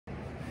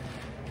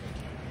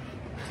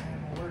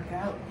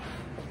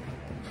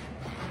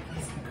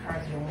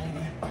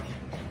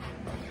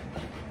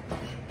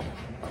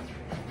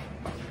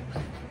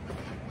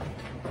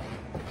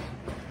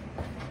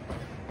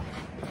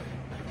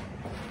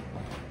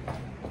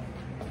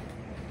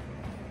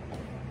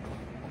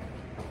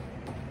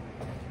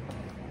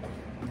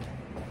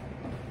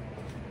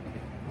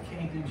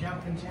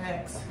jumping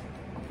jacks,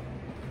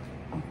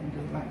 you can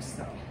do like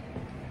so.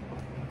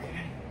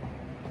 Okay.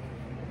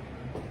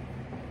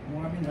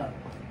 Warming up.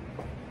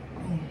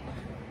 Boom.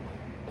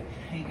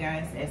 Hey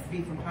guys,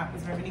 SB from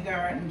Papa's Remedy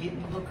Garden,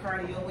 getting a little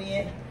cardio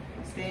in,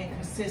 staying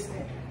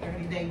consistent,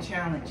 30-day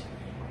challenge,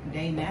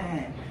 day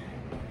 9.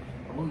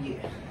 Oh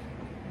yeah.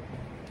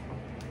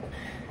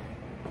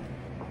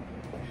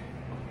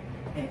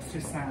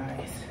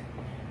 Exercise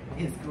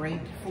is great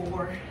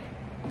for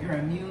your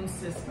immune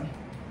system.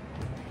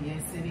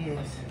 Yes, it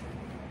is.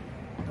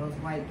 Those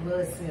white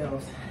blood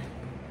cells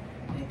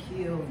that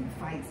kills and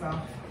fights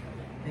off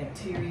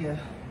bacteria,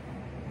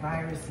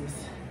 viruses,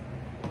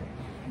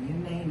 you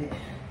name it,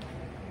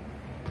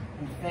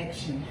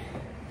 infection.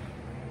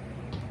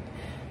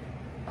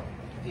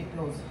 Get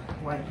those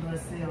white blood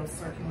cells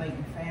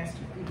circulating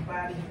faster through the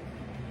body.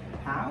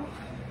 How?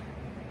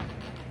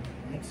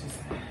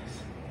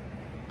 Exercise.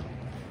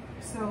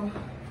 So,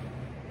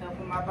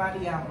 helping my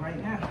body out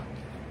right now.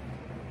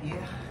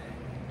 Yeah.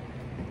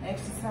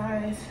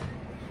 Exercise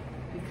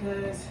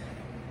because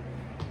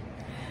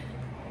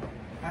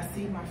I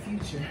see my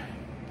future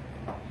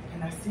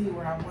and I see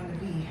where I want to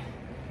be.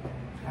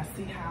 I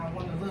see how I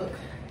want to look.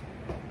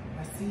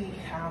 I see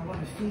how I want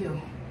to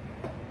feel.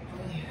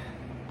 Oh yeah.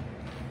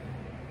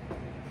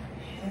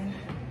 And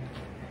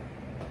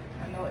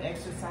I know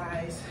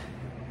exercise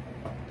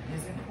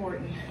is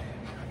important.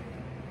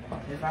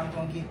 If I'm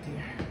going to get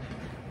there,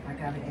 I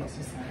got to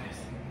exercise.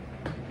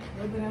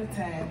 A little bit at a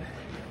time,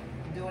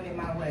 doing it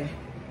my way.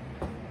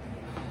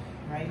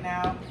 Right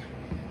now,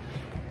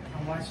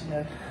 I'm watching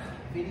a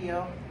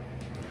video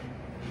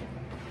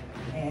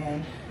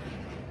and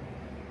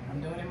I'm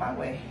doing it my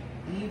way,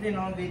 even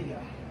on video.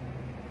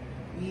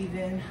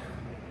 Even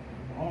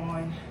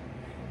on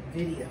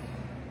video.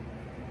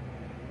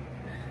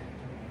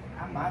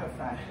 I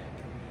modify.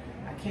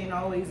 I can't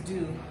always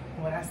do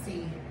what I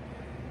see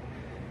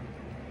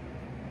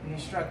the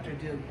instructor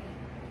do.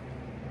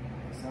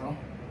 So,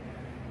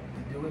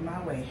 I do it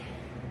my way,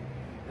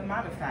 the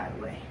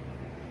modified way.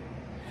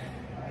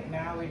 Right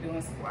now, we're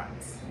doing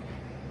squats.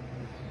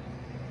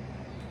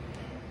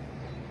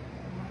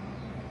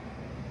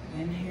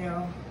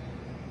 Inhale,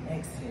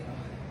 exhale.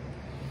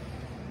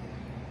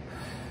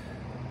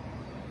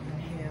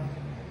 Inhale,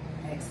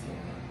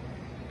 exhale.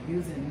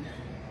 Using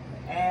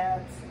the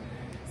abs,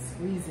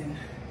 squeezing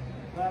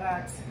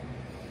buttocks.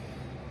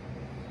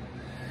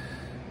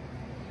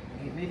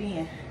 Getting it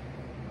in.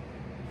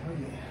 Oh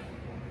yeah.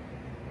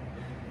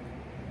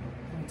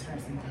 Let me turn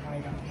some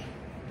light on.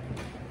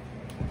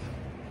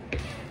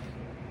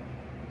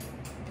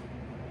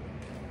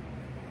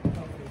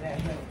 Hopefully that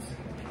helps.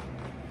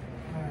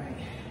 All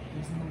right,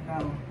 let's move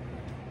on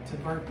to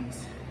burpees.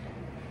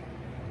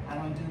 I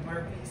don't do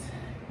burpees,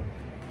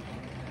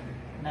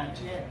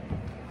 not yet.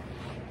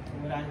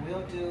 What I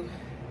will do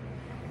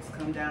is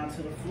come down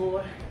to the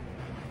floor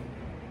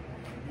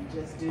and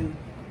just do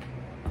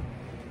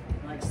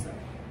like so.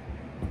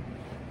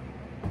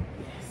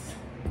 Yes.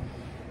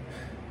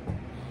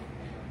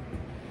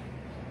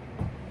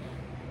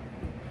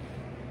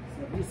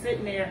 So if you're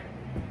sitting there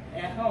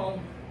at home,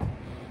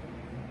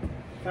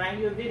 find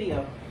you a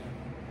video,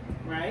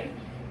 right?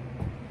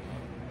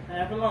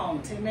 However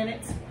long, 10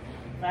 minutes,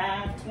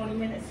 5, 20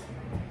 minutes,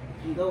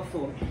 and go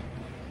for it.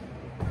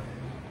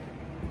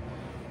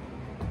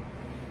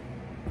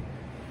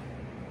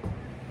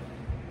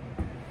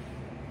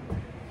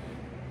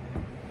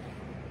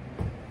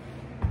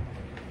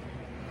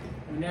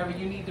 Whenever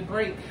you need to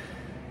break,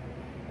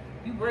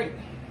 you break.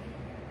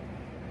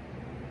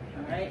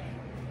 All right?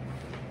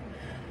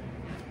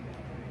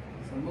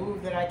 It's a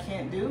move that I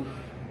can't do,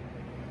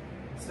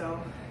 so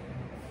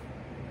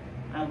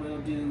I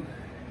will do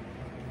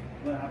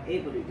what I'm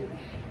able to do.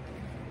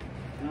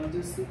 I don't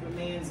do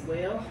Superman's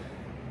well,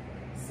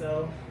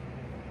 so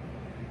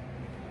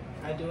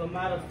I do a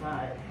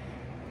modified.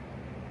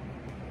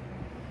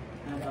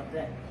 How about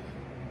that?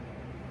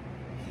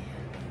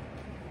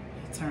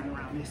 Turn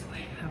around this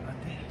way. How about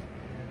that?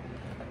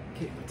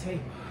 Kick the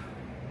table.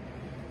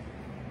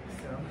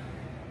 So,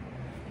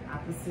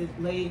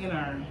 opposite leg and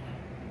arm.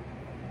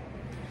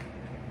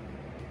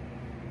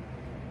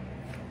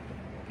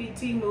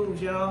 PT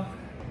moves, y'all.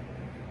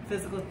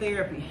 Physical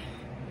therapy.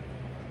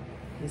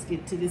 Let's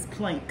get to this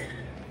plank.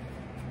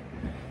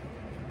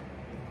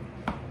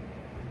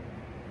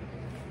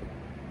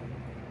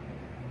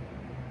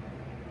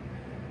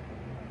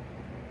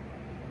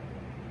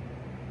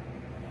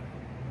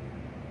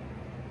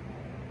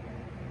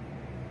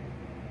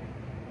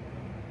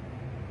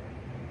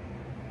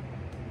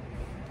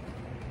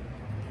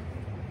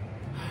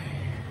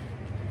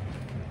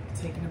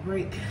 Taking a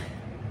break.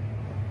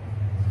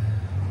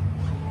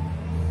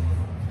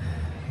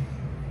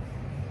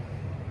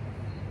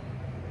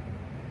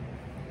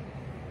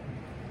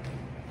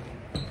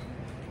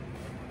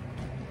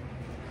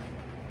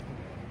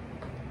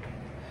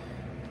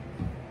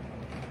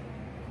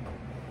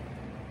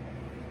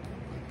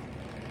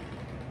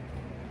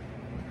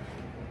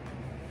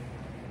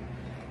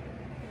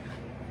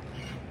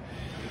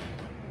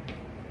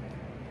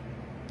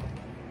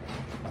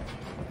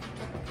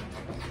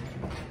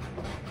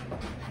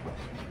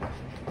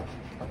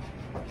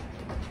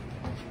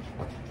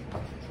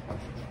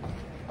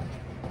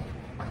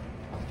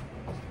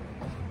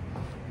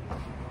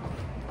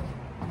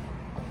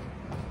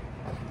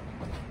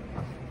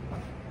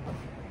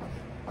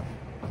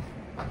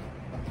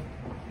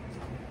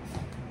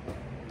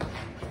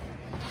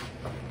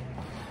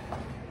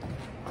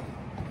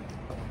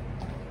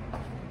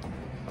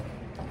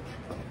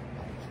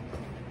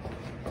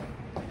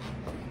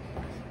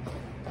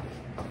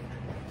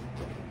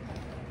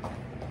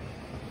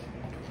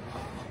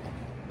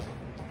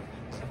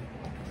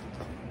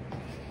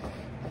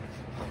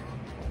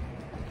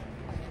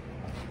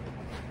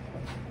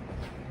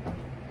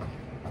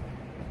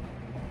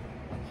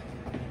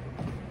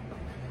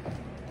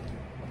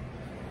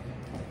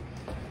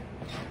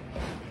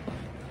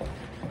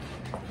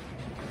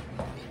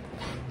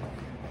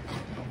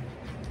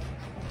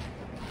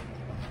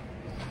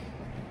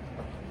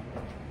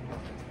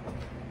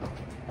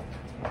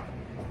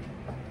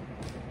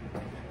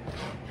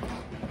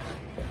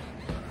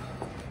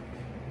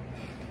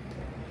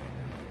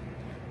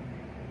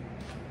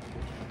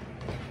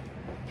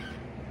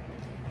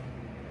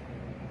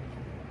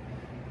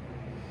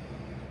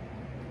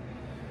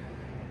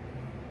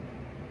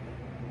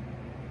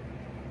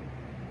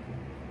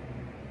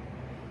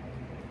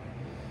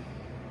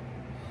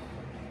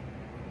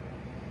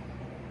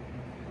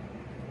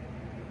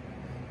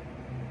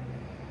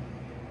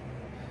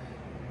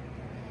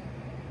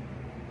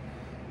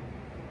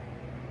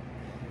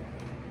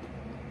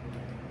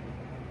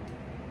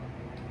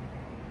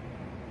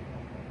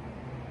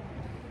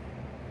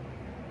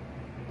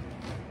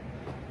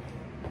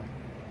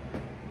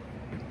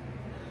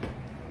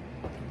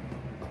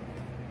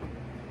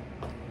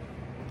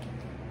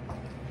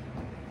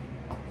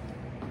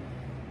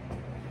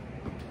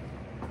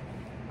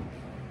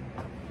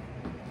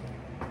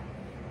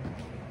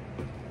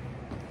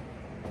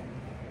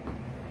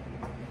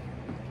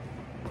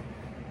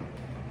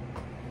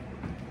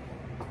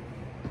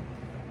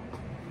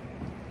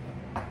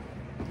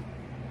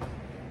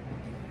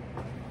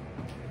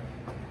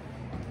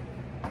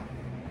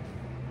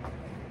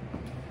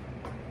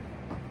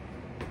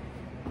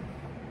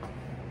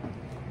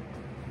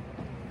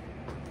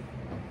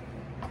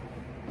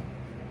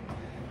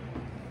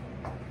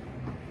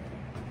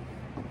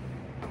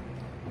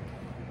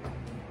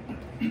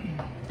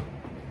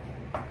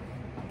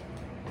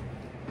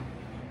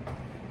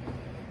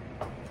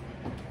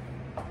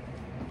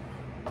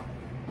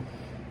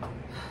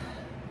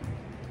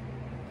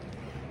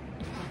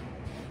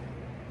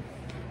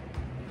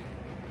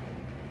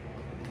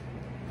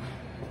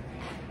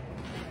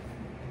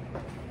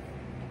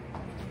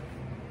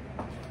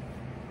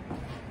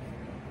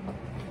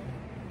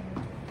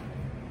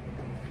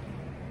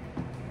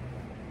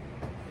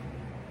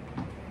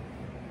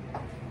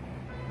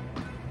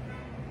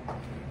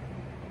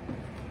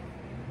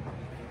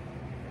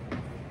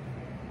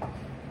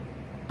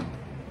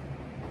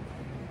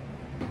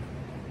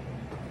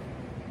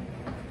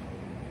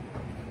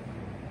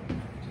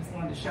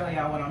 show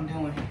y'all what I'm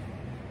doing.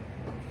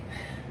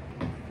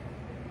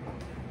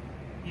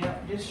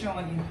 Yep, just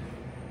showing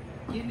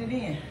you, getting it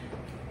in.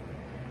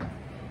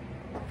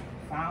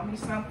 Found me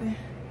something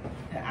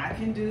that I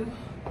can do,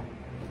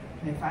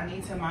 and if I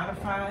need to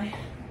modify,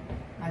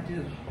 I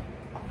do.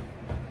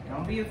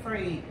 Don't be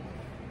afraid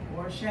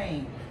or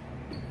ashamed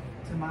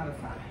to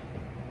modify,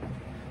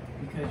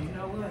 because you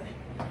know what?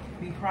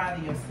 Be proud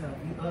of yourself.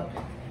 You up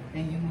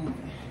and you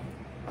moving.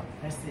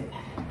 That's it.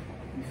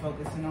 You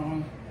focusing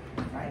on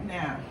right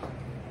now,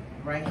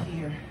 right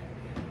here,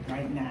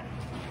 right now.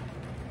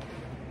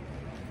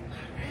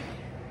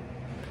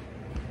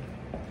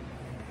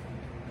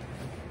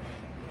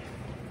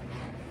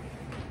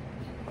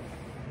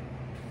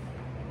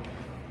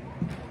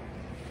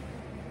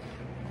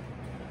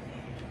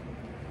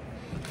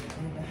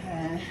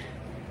 Behind,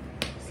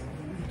 so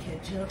let me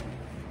catch up.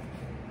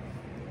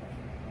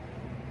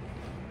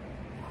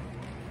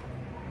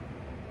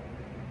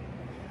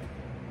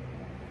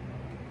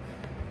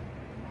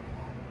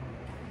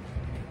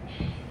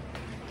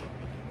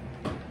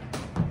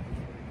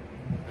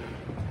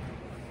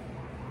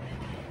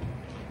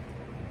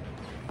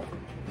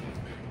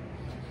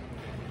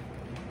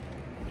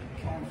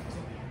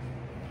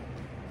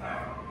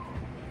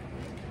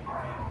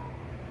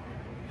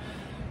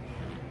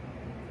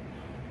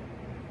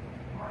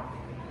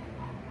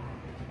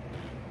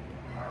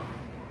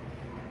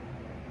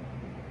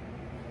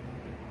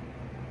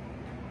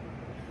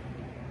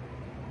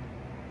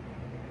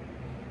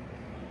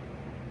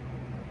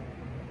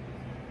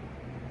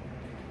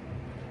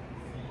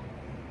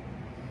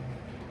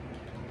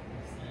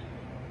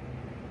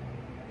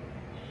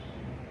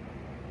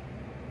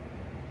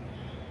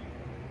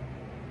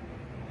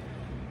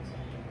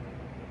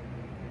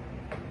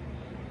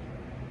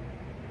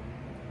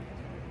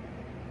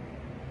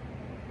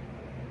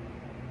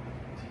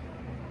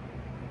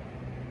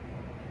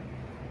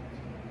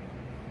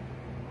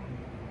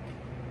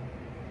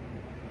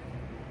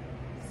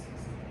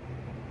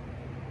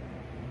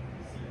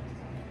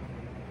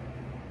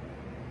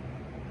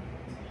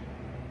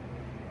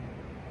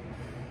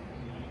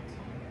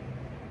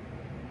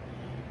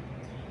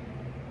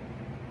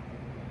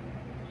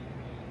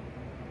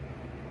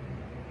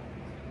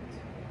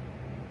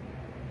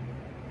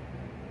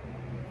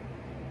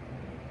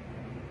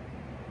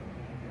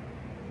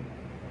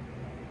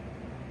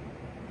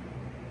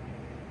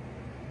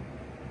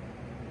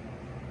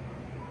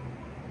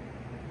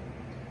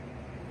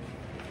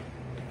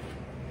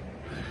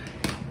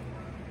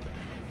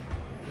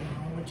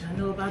 What y'all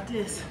know about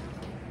this?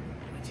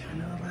 What y'all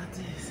know about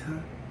this, huh?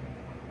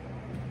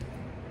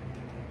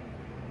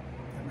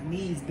 Got my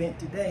knees bent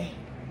today.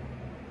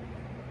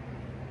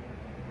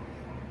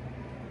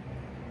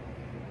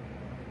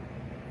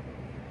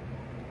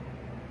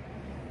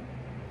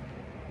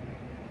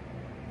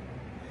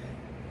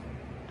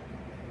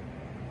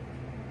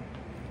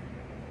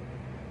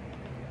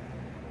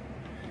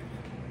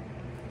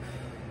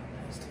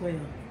 That's 12.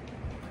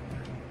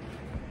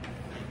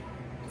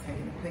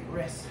 Taking a quick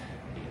rest.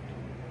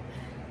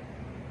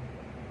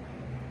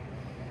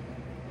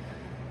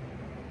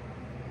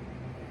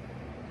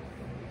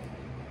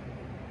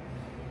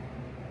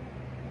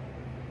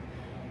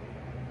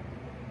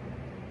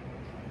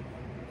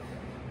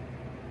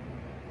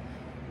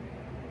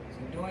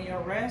 Doing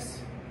your rest,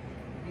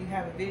 if you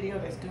have a video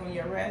that's doing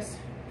your rest,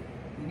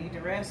 you need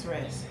to rest.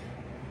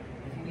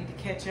 If you need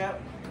to catch up,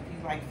 if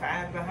you're like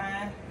 5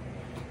 behind,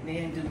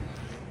 then do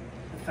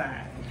the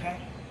 5, okay?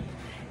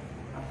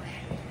 All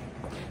right.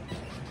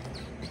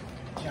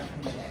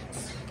 Jumping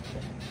jacks.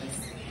 Let's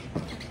see.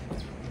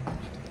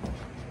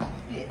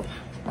 Yeah.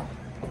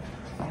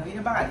 Feel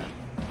your body.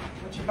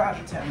 What's your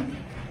body telling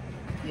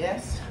you?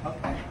 Yes?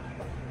 Okay.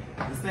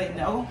 You say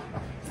no,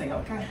 say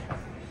okay.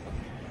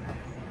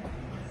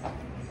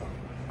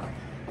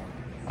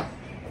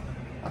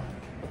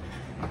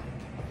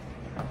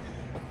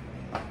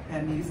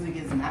 That music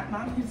is not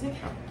my music.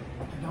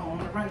 I don't own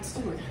the rights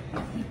to it.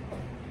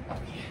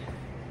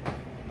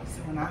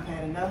 So when I've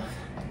had enough,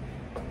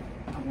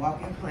 I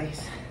walk in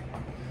place.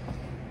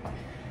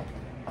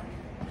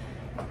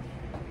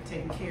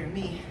 Taking care of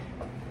me.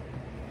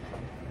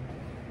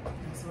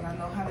 That's what I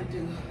know how to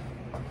do.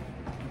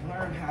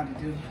 Learn how to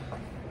do.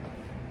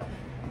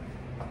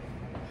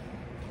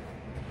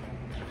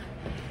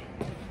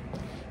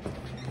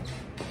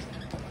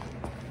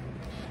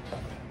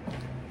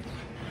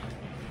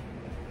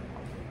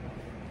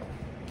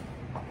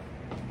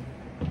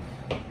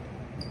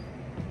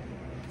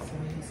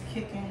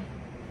 Kicking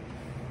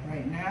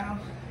right now.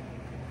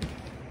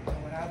 So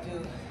what I'll do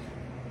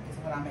is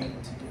what I'm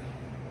able to do.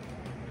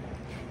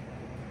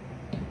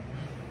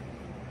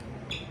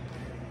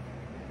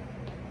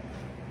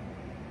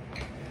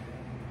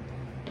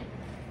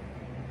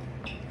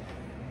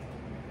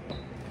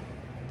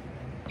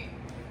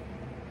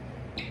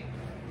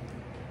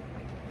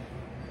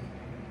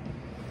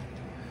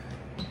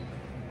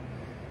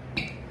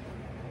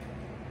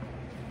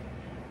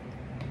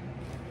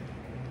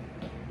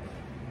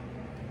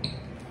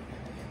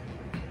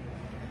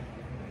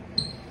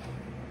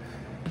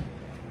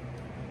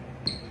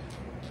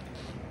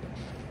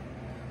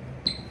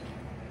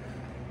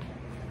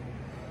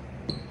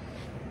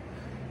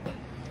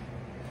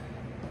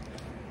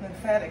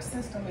 lymphatic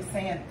system is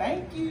saying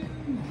thank you.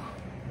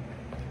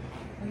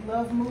 We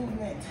love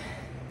movement.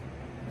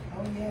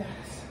 Oh yes.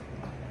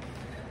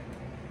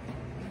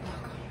 You're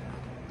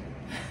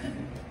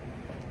welcome.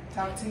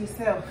 Talk to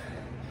yourself.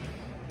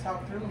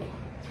 Talk through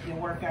your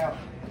workout.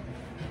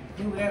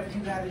 Do whatever you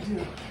gotta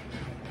do.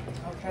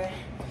 Okay?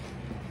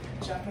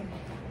 Jumping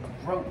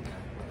rope.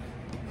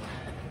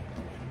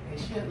 It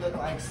should look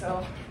like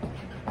so.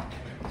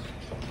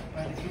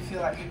 But if you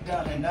feel like you've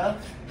done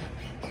enough,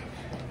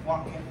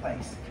 walk in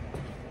place.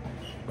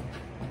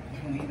 You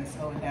can even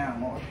slow it down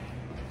more.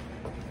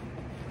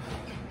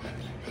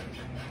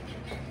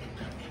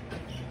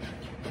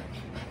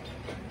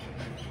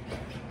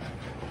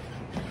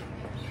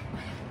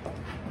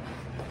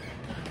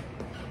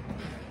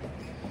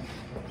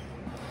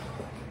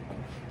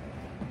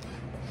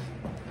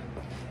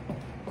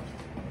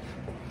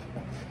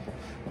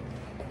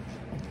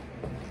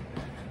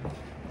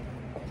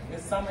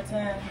 It's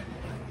summertime.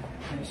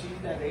 Make sure you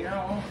got the air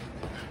on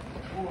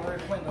or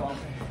the window open,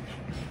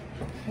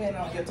 depending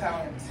on your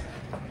tolerance.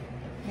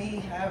 Me,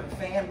 I have a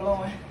fan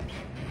blowing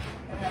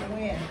and I have a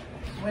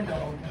window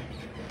open.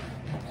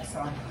 That's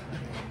all.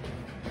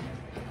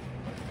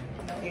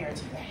 No air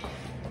today.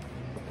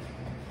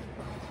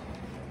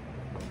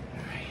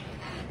 All right,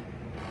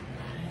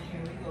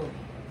 here we go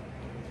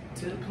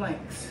to the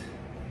planks.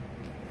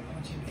 I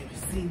want you to be able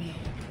to see me.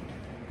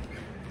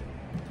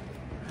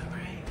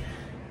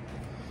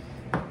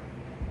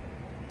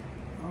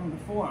 On the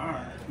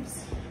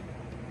forearms.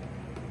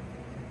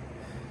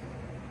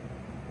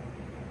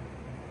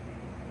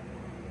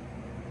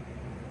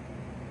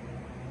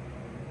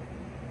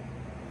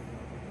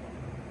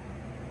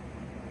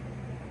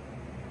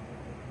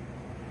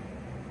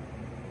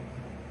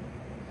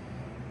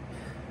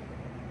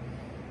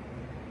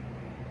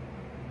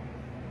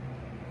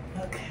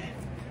 Okay.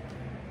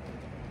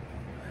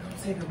 We'll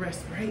take a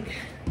rest break.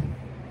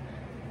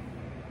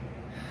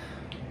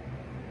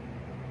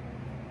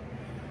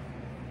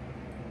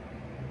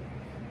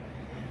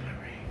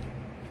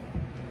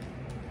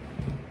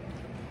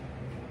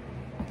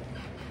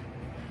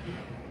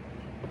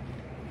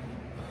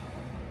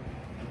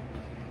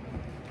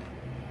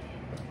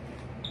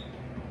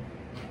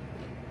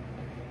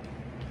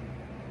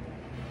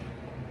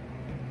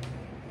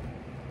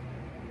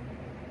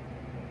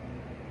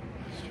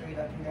 Straight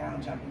up and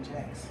down jumping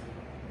jacks.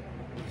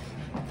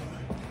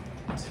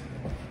 1, 2,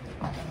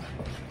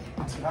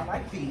 1, 2. I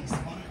like these.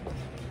 1, 2,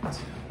 1, 2,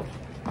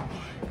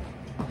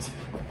 1, 2,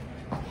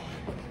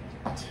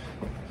 1, 2, 1, 2,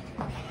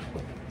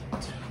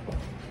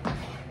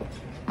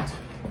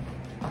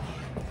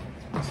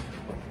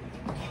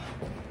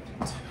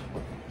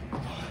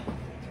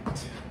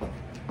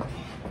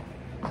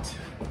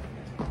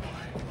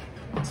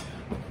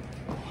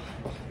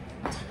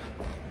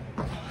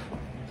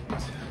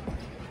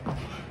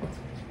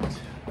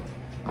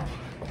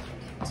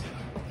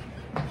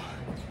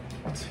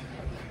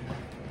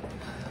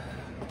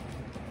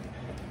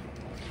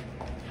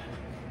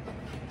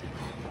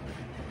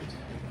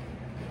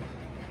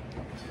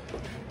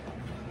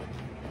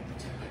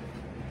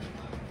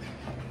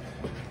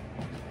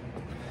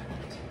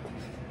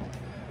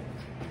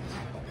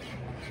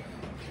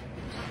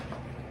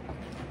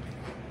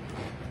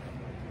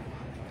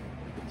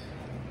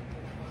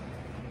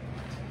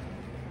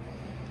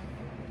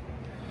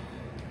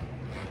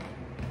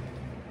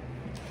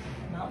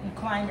 mountain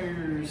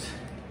climbers.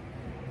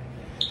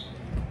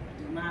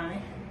 Do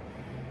mine?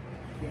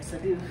 Yes, I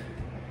do.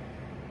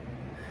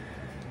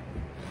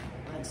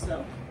 Like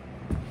so.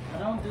 I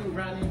don't do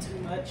running too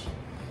much.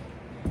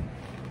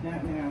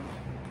 Not now.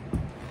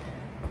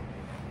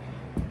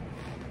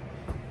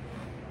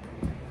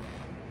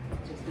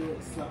 Just do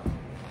it slow.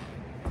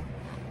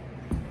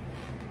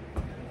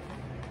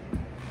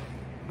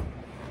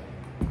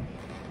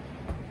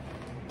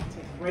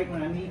 Take a break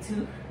when I need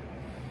to.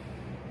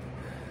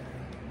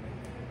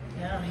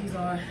 Now he's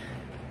on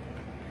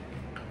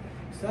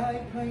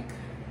side plank.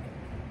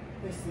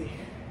 Let's see.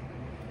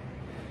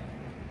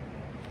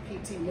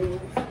 PT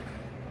move.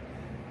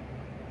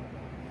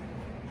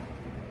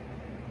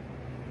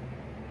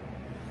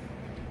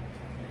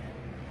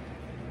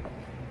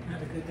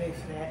 Not a good day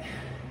for that.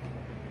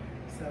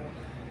 So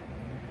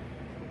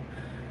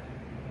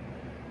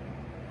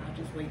I'll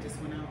just wait this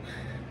one out.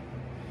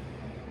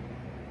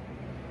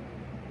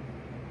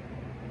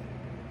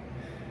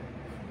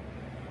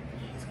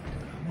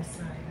 This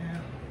side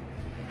now.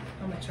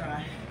 I'm gonna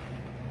try.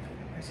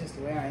 That's just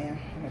the way I am.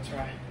 I'm gonna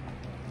try.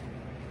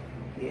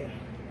 Yeah.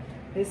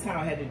 This is how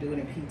I had to do it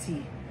in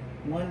PT.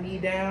 One knee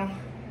down,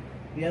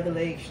 the other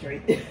leg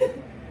straight. I'm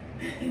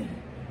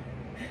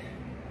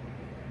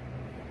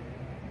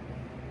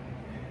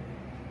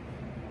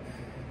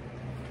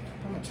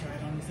gonna try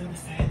it on this other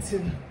side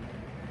too.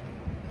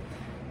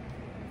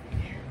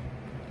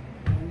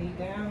 One knee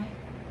down.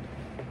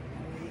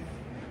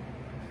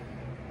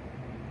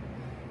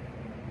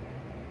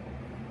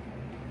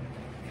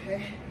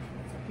 Okay,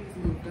 so he's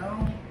moved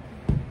on.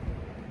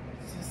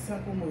 It's a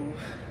simple move.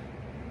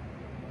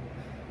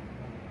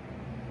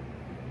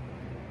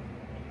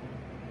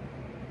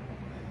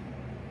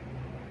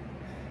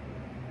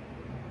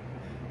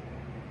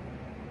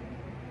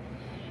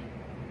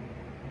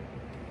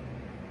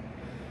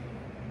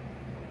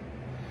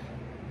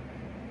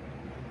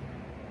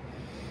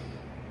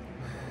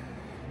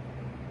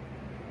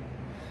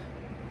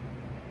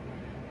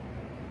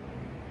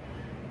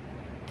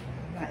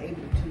 not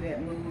able to do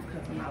that move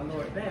because of my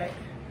lower back,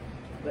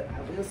 but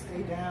I will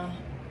stay down,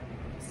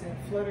 send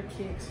flutter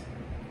kicks,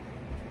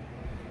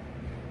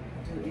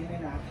 do in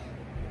and out.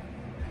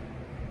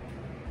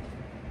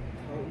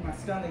 Hold my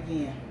stomach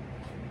in,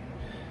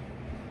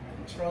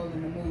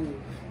 controlling the move.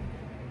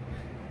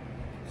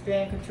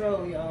 Stay in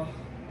control, y'all,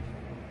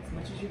 as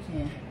much as you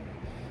can.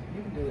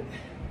 You can do it.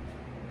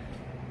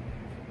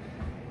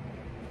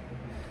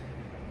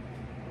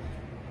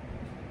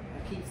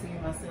 I keep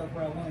seeing myself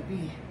where I want to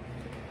be.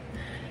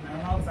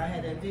 And as long as I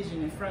had that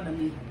vision in front of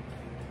me,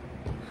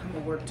 I'm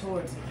gonna work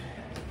towards it.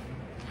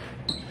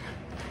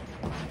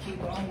 I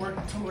keep on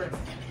working towards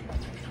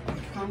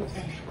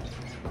improving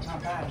my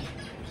body.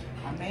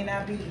 I may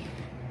not be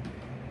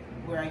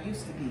where I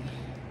used to be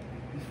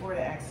before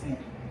the accident,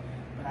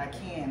 but I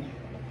can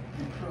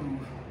improve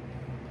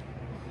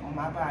on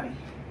my body,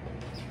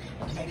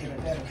 make it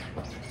a better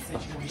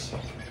situation.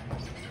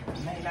 I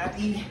may not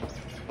be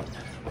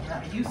where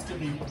I used to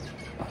be,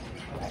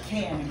 but I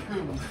can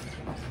improve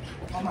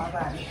on my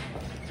body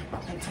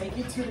and take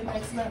it to the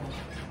next level.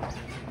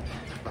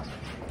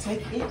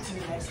 Take it to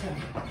the next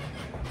level.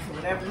 So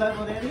whatever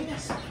level that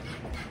is,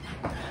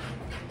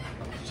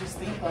 just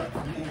think up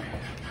from there.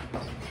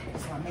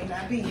 So I may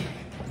not be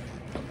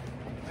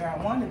where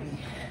I want to be,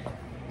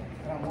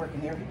 but I'm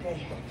working every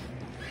day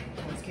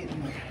towards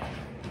getting there.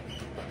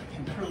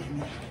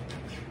 Improvement,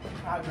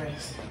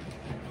 progress,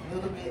 a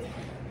little bit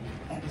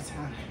at a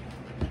time.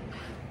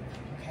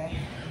 Okay?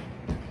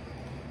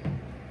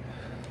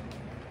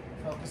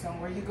 Focus on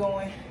where you're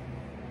going,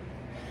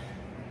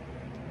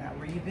 not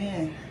where you've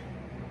been.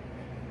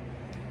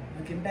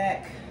 Looking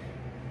back,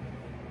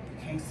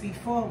 you can't see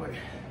forward.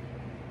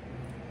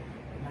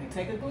 You might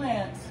take a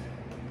glance.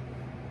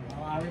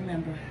 Oh, I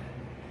remember.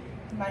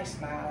 You might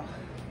smile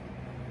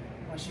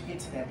once you get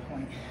to that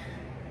point.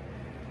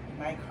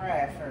 You might cry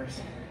at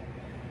first.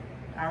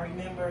 I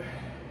remember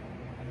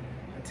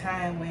a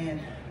time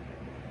when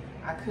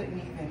I couldn't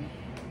even,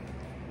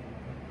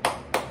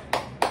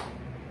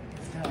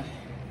 it's done.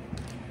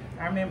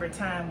 I remember a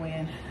time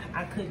when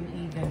I couldn't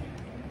even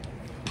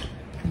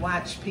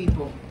watch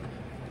people,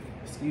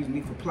 excuse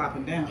me for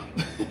plopping down.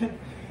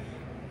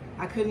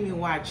 I couldn't even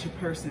watch a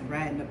person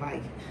riding a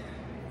bike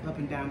up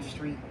and down the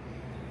street.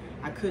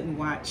 I couldn't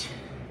watch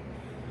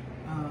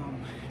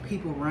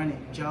people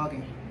running,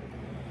 jogging,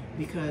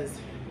 because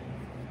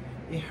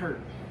it hurt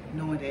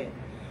knowing that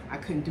I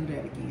couldn't do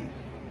that again.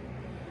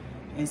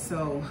 And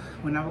so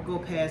when I would go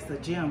past the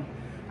gym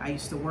I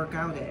used to work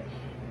out at,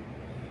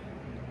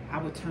 I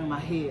would turn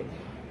my head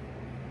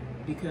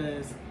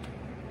because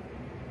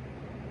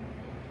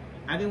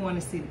I didn't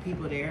want to see the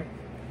people there,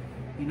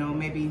 you know,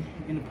 maybe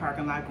in the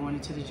parking lot going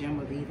into the gym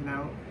or leaving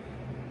out.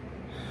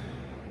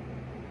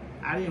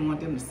 I didn't want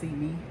them to see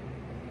me.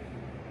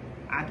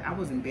 I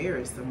was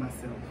embarrassed of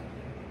myself,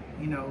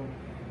 you know.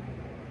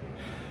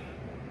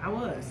 I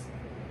was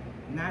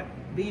not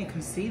being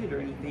conceited or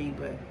anything,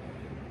 but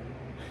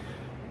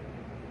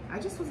I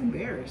just was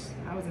embarrassed.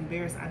 I was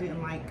embarrassed. I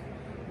didn't like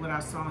what I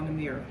saw in the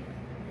mirror.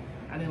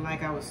 I didn't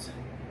like I was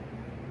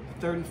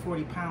 30,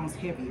 40 pounds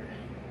heavier.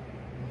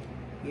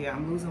 Yeah,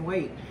 I'm losing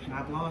weight and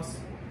I've lost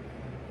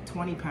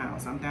 20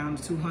 pounds. I'm down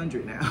to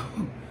 200 now.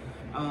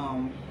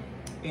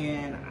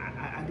 And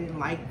I didn't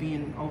like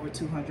being over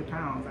 200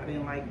 pounds. I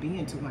didn't like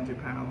being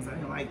 200 pounds. I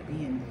didn't like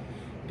being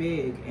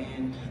big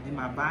and in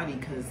my body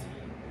because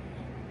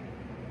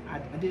I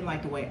didn't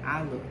like the way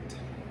I looked.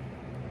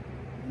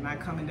 I'm not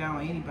coming down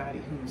on anybody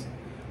who's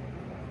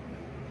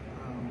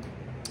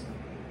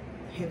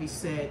heavy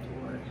set,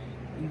 or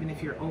even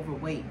if you're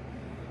overweight.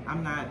 I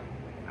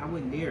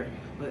wouldn't dare.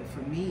 But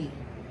for me,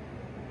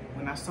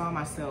 when I saw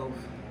myself,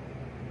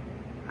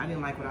 I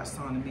didn't like what I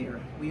saw in the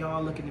mirror. We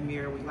all look in the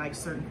mirror, we like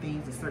certain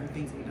things and certain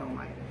things we don't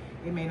like.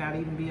 It may not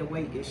even be a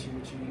weight issue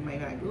with you. You may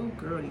be like, oh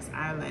girl, these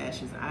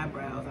eyelashes,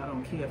 eyebrows, I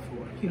don't care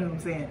for. You know what I'm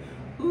saying?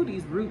 Ooh,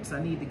 these roots,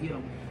 I need to get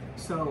them.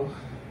 So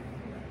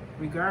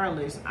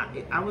regardless,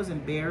 I was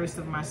embarrassed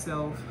of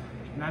myself,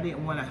 and I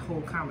didn't want to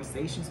hold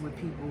conversations with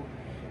people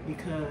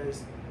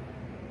because,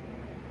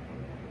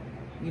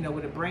 you know,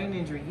 with a brain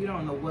injury, you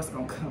don't know what's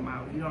going to come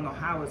out. You don't know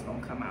how it's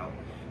going to come out.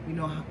 You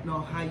don't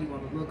know how you're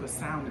going to look or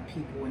sound to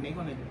people, and they're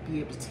going to be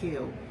able to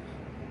tell.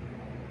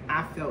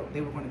 I felt they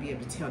were going to be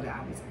able to tell that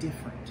I was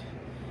different.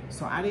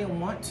 So I didn't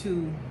want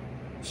to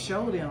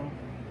show them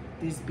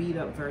this beat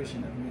up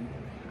version of me.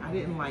 I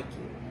didn't like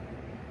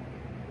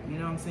it. You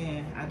know what I'm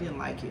saying? I didn't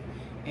like it.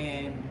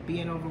 And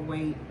being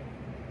overweight,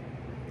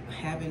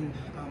 having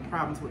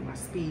problems with my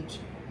speech,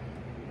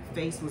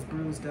 face was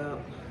bruised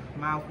up,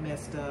 mouth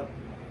messed up,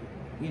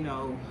 you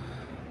know,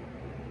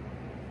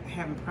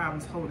 having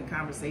problems holding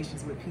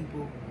conversations with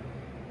people,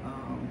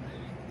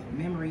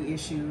 memory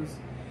issues.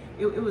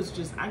 It was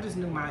just, I just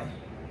knew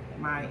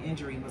my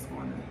injury was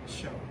going to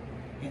show.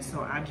 And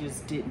so I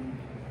just didn't,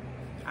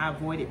 I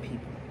avoided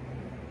people.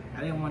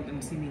 I didn't want them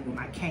to see me with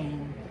my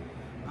cane.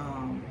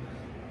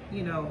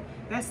 You know,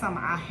 that's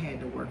something I had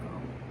to work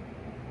on.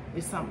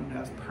 It's something that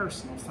was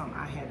personal, something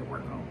I had to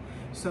work on.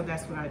 So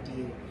that's what I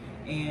did.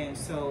 And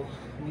so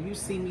when you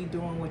see me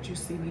doing what you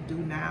see me do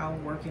now,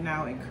 working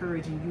out,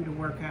 encouraging you to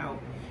work out,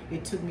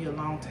 it took me a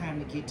long time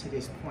to get to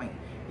this point.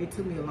 It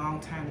took me a long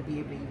time to be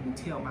able to even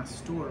tell my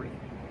story.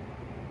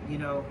 You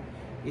know,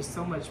 it's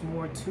so much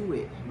more to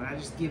it, but I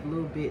just give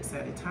little bits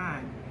at a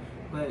time.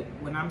 But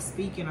when I'm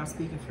speaking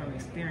from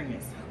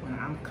experience. When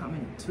I'm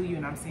coming to you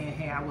and I'm saying,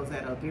 hey, I was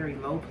at a very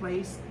low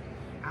place,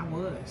 I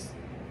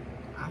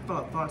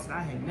thought thoughts that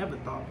I had never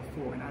thought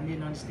before, and I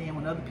didn't understand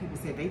when other people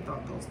said they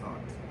thought those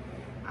thoughts.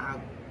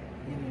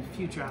 In the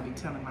future, I'll be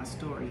telling my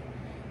story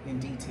in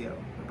detail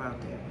about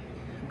that.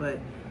 But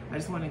I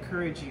just want to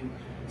encourage you,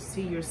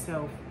 see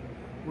yourself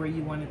where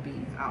you want to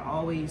be. I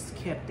always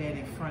kept that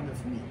in front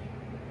of me,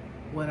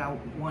 what I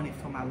wanted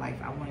for my life.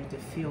 I wanted to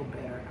feel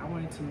better. I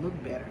wanted to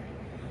look better.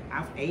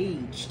 I've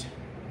aged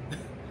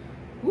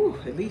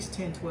at least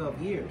 10,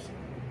 12 years.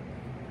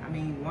 I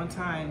mean, one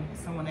time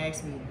someone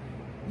asked me,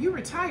 you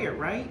retired,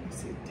 right? I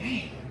said,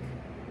 dang.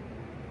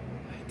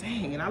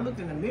 And I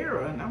looked in the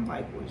mirror and I'm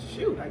like, well,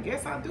 shoot, I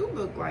guess I do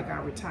look like I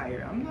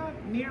retired. I'm not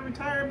near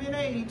retirement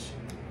age.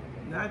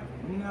 Not,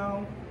 you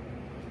know.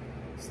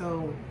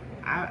 So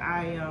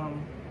I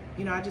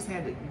just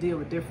had to deal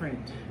with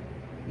different,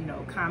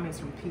 comments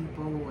from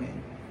people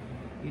and,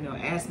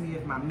 asked me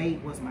if my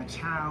mate was my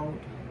child.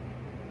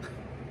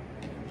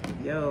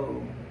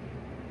 Yo,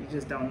 you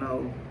just don't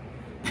know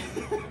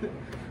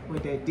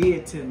what that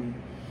did to me.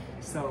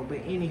 So, but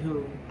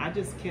anywho, I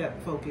just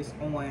kept focused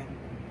on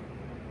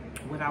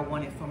what I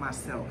wanted for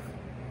myself.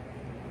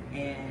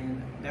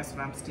 And that's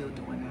what I'm still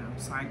doing now.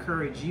 So I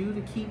encourage you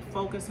to keep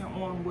focusing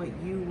on what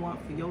you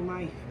want for your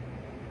life.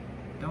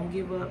 Don't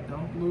give up,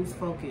 don't lose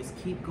focus,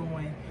 keep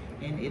going,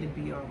 and it'll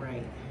be all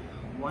right.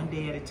 One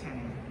day at a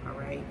time, all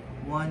right?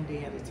 One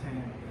day at a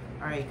time.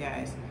 All right,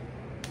 guys.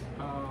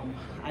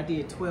 I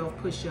did 12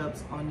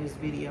 push-ups on this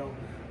video.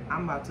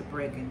 I'm about to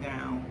break it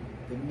down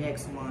the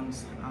next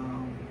ones,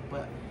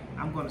 but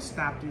I'm going to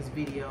stop this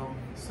video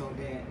so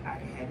that I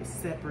can have it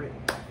separate,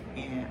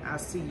 and I'll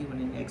see you in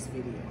the next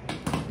video.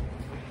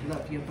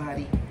 Love your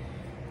body.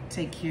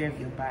 Take care of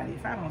your body.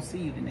 If I don't see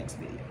you the next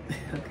video,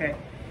 okay?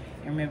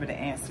 And remember, the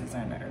answers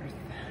are on the earth.